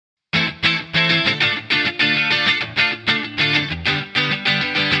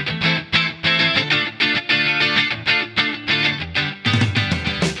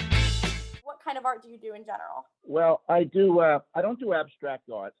general? Well, I do. I don't do abstract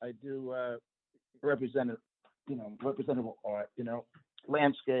art. I do representative, representative art.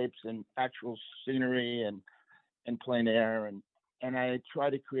 Landscapes and actual scenery and plein air, and I try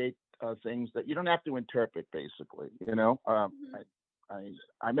to create things that you don't have to interpret. Basically, Hmm.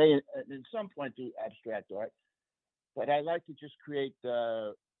 I may at some point do abstract art, but I like to just create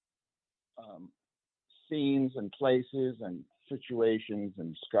um, scenes and places and situations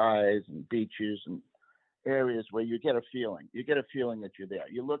and skies and beaches and areas where you get a feeling. You get a feeling that you're there.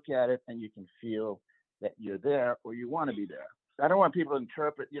 You look at it and you can feel that you're there or you want to be there. I don't want people to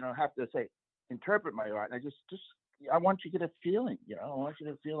interpret, have to say, interpret my art. I want you to get a feeling, I want you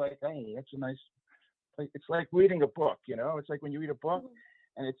to feel like, hey, that's a nice, it's like reading a book, it's like when you read a book Hmm.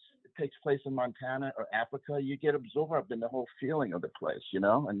 and it takes place in Montana or Africa, you get absorbed in the whole feeling of the place,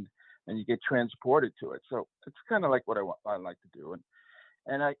 and you get transported to it. So it's kind of like what I like to do.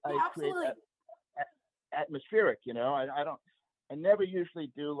 And Yeah, I create absolutely. atmospheric. I don't. I never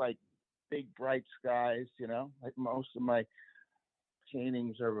usually do like big bright skies. Like most of my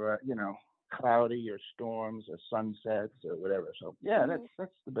paintings are cloudy or storms or sunsets or whatever. So yeah, Hmm.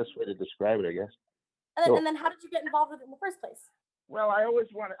 that's the best way to describe it, I guess. And then, So and then how did you get involved with it in the first place? well, I always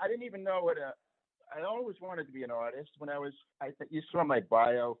wanted. I didn't even know what a. I always wanted to be an artist. When I was, I think you saw my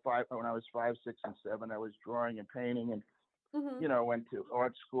bio. When I was 5, 6, and 7, I was drawing and painting, and Hmm. went to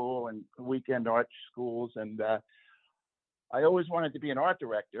art school and weekend art schools, and I always wanted to be an art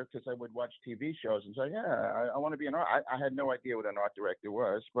director because I would watch TV shows and say, yeah, I want to be an art. I had no idea what an art director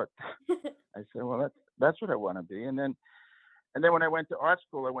was, but I said, well, that's what I want to be. And then when I went to art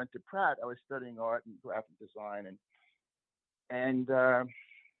school, I went to Pratt. I was studying art and graphic design, and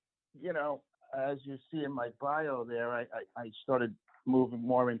you know, as you see in my bio there, I started moving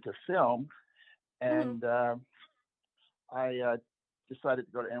more into film, Hmm. and I decided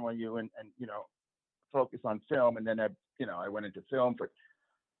to go to NYU and focus on film, and then I went into film for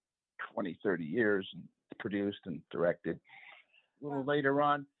 20, 30 years and produced and directed. A little Wow. later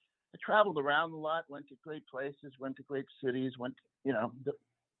on, I traveled around a lot, went to great places, went to great cities, went, the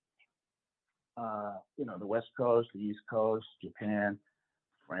West Coast, the East Coast, Japan,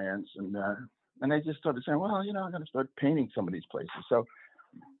 France, and I just started saying, well, I'm going to start painting some of these places. So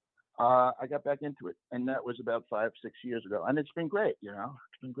I got back into it, and that was about 5, 6 years ago, and it's been great.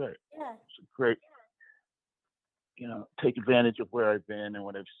 It's been great. Yeah. It's great, take advantage of where I've been and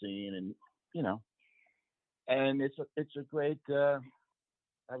what I've seen, and you know, and it's a great.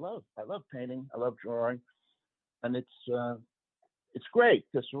 I love painting. I love drawing, and it's great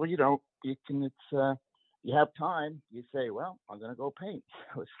because you can you have time. You say, well, I'm gonna go paint.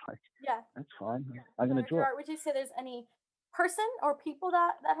 So it's like Yeah. that's fine. I'm gonna Inspired your draw. art. Would you say there's any person or people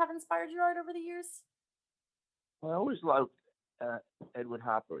that have inspired your art over the years? I always loved uh, Edward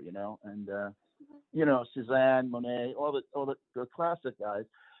Hopper, and Hmm. Cezanne, Monet, all the classic guys,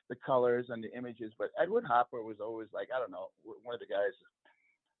 the colors and the images. But Edward Hopper was always like, I don't know, one of the guys,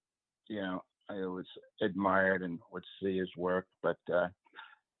 I always admired and would see his work. But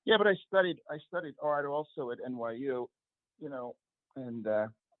yeah, but I studied art also at NYU, you know, and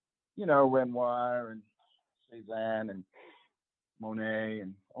Renoir and Cezanne and Monet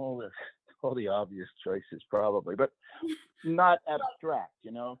and all the obvious choices probably, but not abstract,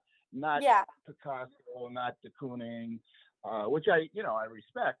 not Yeah. Picasso, not de Kooning, which I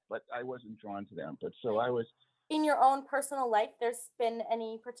respect, but I wasn't drawn to them. But so Like I was. in your own personal life, there's been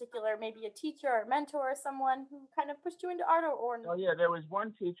any particular, maybe a teacher or mentor or someone who kind of pushed you into art or Oh yeah, there was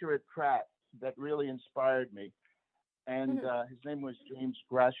one teacher at Pratt that really inspired me, and Mhm. his name was James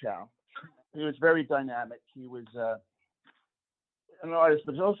Grashow. He was very dynamic. He was an artist,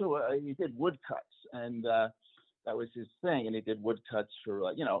 but also he did woodcuts, and that was his thing. And he did woodcuts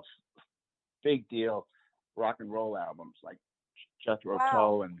for big deal rock and roll albums like Jethro Wow.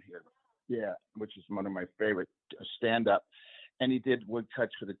 Tull and yeah, which is one of my favorite stand up. And he did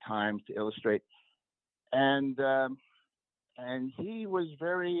woodcuts for the Times to illustrate, and he was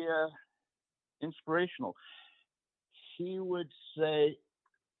very inspirational. He would say,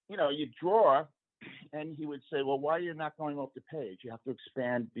 you draw, and he would say, well, why are you not going off the page? You have to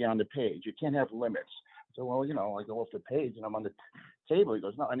expand beyond the page. You can't have limits. So, well, I go off the page and I'm on the table. He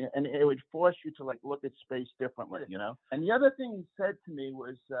goes, no, and it would force you to like look at space differently. And the other thing he said to me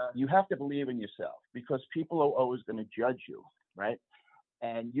was, you have to believe in yourself because people are always going to judge you, right?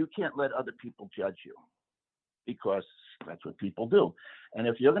 And you can't let other people judge you because that's what people do. And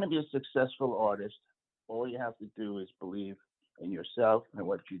if you're going to be a successful artist, all you have to do is believe in yourself and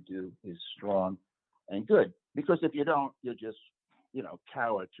what you do is strong and good. Because if you don't, you're just,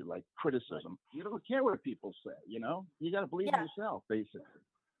 cower to like criticism. You don't care what people say, you got to believe in Yeah. yourself, basically.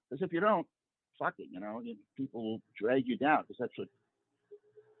 Because if you don't, fuck it, people will drag you down because that's what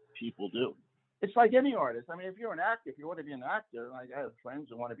people do. It's like any artist. I mean, if you're an actor, if you want to be an actor, like I have friends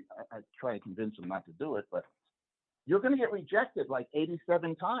who want to be, I try to convince them not to do it, but you're going to get rejected like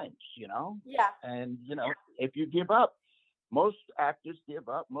 87 times, Yeah. and, if you give up, most actors give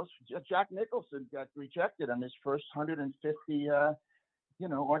up. Jack Nicholson got rejected on his first 150,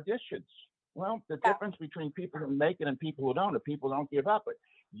 auditions. Well, the Yeah. difference between people who make it and people who don't, people don't give up. But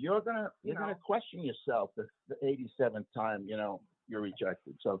you're gonna question yourself the 87th time, you're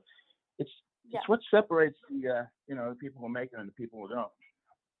rejected. So it's what separates the the people who make it and the people who don't.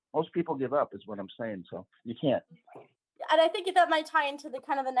 Most people give up, is what I'm saying. So you can't. And I think that might tie into the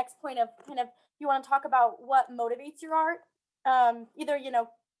kind of the next point of you want to talk about what motivates your art, either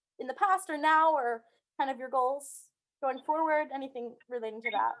in the past or now, or kind of your goals going forward. Anything relating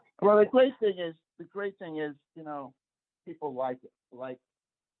to that? Well, the great thing is, people like it. Like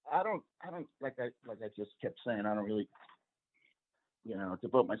I don't like I just kept saying, I don't really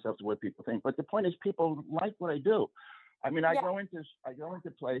devote myself to what people think. But the point is, people like what I do. I mean, I go into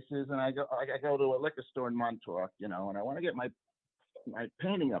places, and I go to a liquor store in Montauk, and I want to get my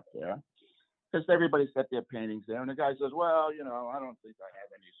painting up there because everybody's got their paintings there. And the guy says, well, I don't think I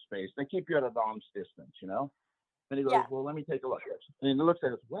have any space. They keep you at an arm's distance, And he goes, well, let me take a look at it. And he looks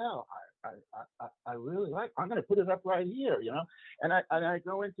at it, well, I really like, I'm going to put it up right here, And I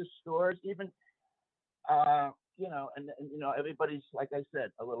go into stores, even, and everybody's, like I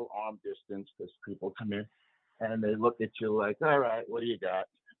said, a little arm distance because people come in and they look at you like, all right, what do you got?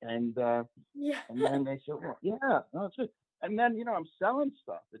 And and then they say, well, no, it's good. And then, I'm selling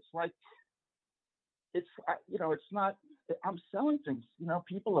stuff. It's like, it's not, I'm selling things,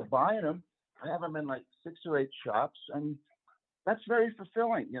 people are buying them. I have them in like 6 or 8 shops, and that's very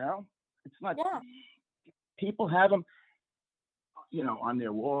fulfilling, It's not, people have them, on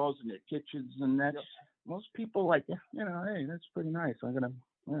their walls and their kitchens, and that's, most people like, hey, that's pretty nice. I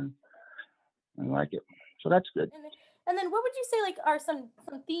like it. So that's good. And then what would you say are some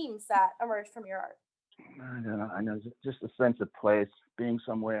themes that emerge from your art? I know, just a sense of place, being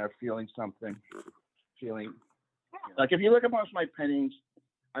somewhere, feeling something, like if you look at most of my paintings,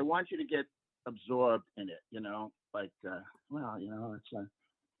 I want you to get absorbed in it, like, that's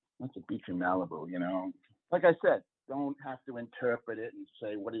a beach in Malibu, Like I said, don't have to interpret it and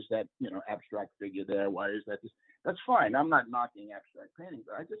say, what is that, abstract figure there? Why is that this? That's fine. I'm not knocking abstract painting,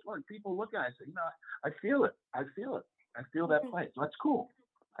 but I just want people to look at it and say, I feel it. I feel that place. That's cool.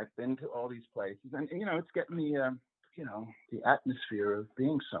 I've been to all these places, and it's getting the atmosphere of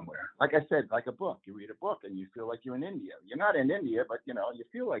being somewhere. Like I said, like a book. You read a book and you feel like you're in India. You're not in India, but you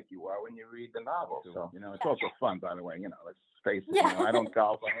feel like you are when you read the novel. So it's also fun, by the way. Let's face it. I don't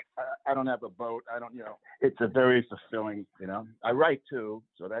golf. I don't have a boat. I don't. It's a very fulfilling. I write too,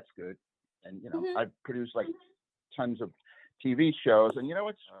 so that's good. And I've produced like tons of TV shows, and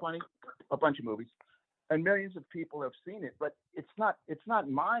what's funny? A bunch of movies. And millions of people have seen it, but it's not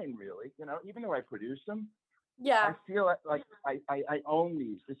mine really. Even though I produce them, I feel like I own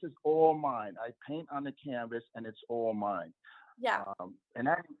these. This is all mine. I paint on the canvas, and it's all mine. Yeah. And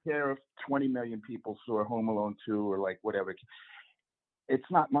I don't care if 20 million people saw Home Alone 2 or like whatever.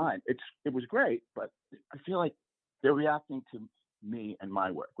 It's not mine. It was great, but I feel like they're reacting to me and my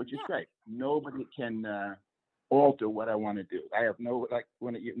work, which is great. Nobody can alter what I want to do. I have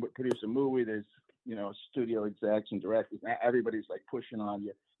when you produce a movie, there's studio execs and directors. Everybody's like pushing on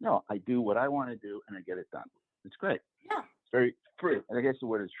you. No, I do what I want to do, and I get it done. It's great. Yeah. It's very free. And I guess the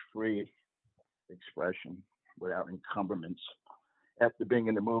word is free expression without encumbrance. After being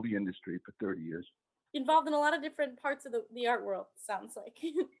in the movie industry for 30 years. Involved in a lot of different parts of the art world, sounds like.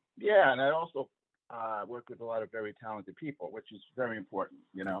 Yeah, and I also work with a lot of very talented people, which is very important.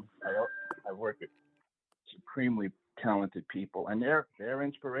 I work with supremely talented people, and they're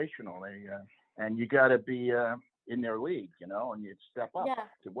inspirational. And you got to be in their league, and you step up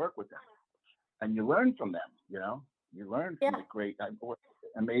to work with them. And you learn from them, You learn from the great,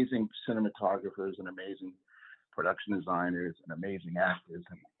 amazing cinematographers and amazing production designers and amazing actors.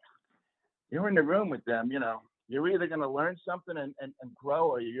 And you're in the room with them, You're either going to learn something and grow,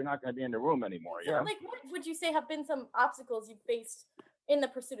 or you're not going to be in the room anymore. So, like, what would you say have been some obstacles you faced in the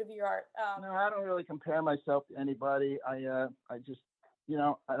pursuit of your art? No, I don't really compare myself to anybody. I just,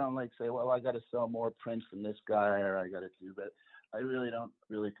 I don't like say, well, I got to sell more prints than this guy, or I got to do that. I really don't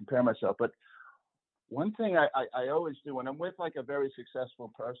really compare myself. But one thing I always do when I'm with like a very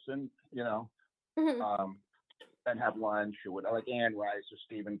successful person, and have lunch or whatever, like Anne Rice or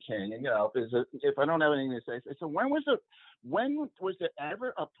Stephen King, and if I don't have anything to say, so when was there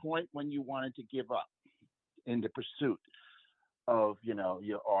ever a point when you wanted to give up in the pursuit of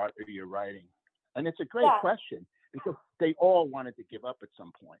your art or your writing? And it's a great Yeah. question because they all wanted to give up at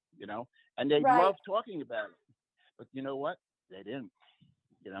some point, and they Right. love talking about it. But you know what? They didn't,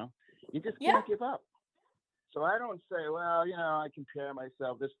 you know, you just Yeah. can't give up. So I don't say, well, I compare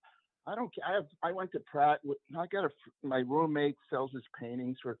myself. I don't care. I went to Pratt. I got my roommate sells his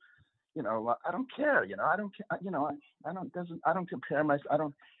paintings for, I don't care. I don't care. I don't compare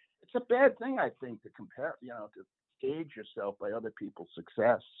myself. It's a bad thing, I think, to compare, to gauge yourself by other people's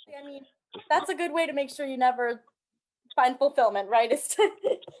success. I mean, that's a good way to make sure you never find fulfillment, right? Is to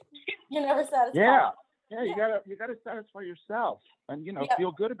you're never satisfied. Yeah. You gotta satisfy yourself and Yeah.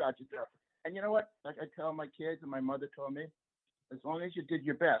 feel good about yourself. And you know what? Like I tell my kids and my mother told me, as long as you did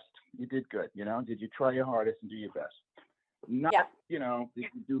your best, you did good. Did you try your hardest and do your best? Not, Yeah.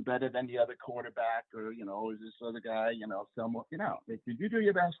 did you do better than the other quarterback or, is this other guy, someone, if you do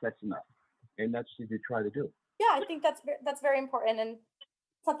your best, that's enough. And that's what you try to do. Yeah, I think that's very important and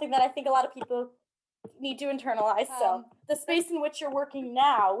something that I think a lot of people need to internalize. So the space in which you're working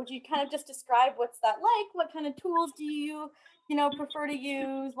now, would you kind of just describe what's that like? What kind of tools do you prefer to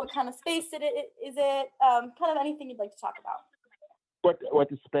use? What kind of space is it? Kind of anything you'd like to talk about. What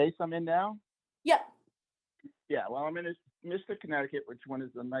the space I'm in now? Yeah. Yeah, well, I'm in Mr. Connecticut, which one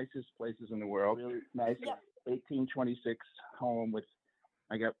is the nicest places in the world. Really nice. Yep. 1826 home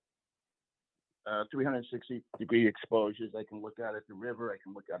I got 360-degree exposures. I can look out at the river. I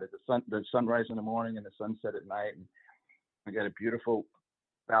can look out at the sunrise in the morning and the sunset at night. And I got a beautiful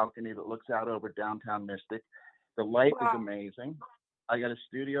balcony that looks out over downtown Mystic. The light is amazing. I got a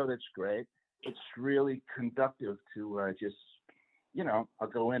studio that's great. It's really conducive to just, I'll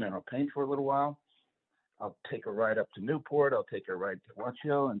go in and I'll paint for a little while. I'll take a ride up to Newport. I'll take a ride to Watch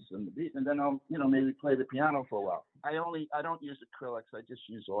Hill and then I'll, maybe play the piano for a while. I don't use acrylics. I just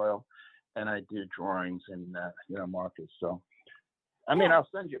use oil, and I do drawings and markers. So, I'll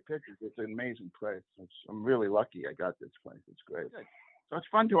send you pictures. It's an amazing place. I'm really lucky I got this place. It's great. So it's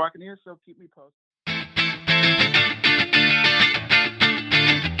fun talking to you. So keep me posted.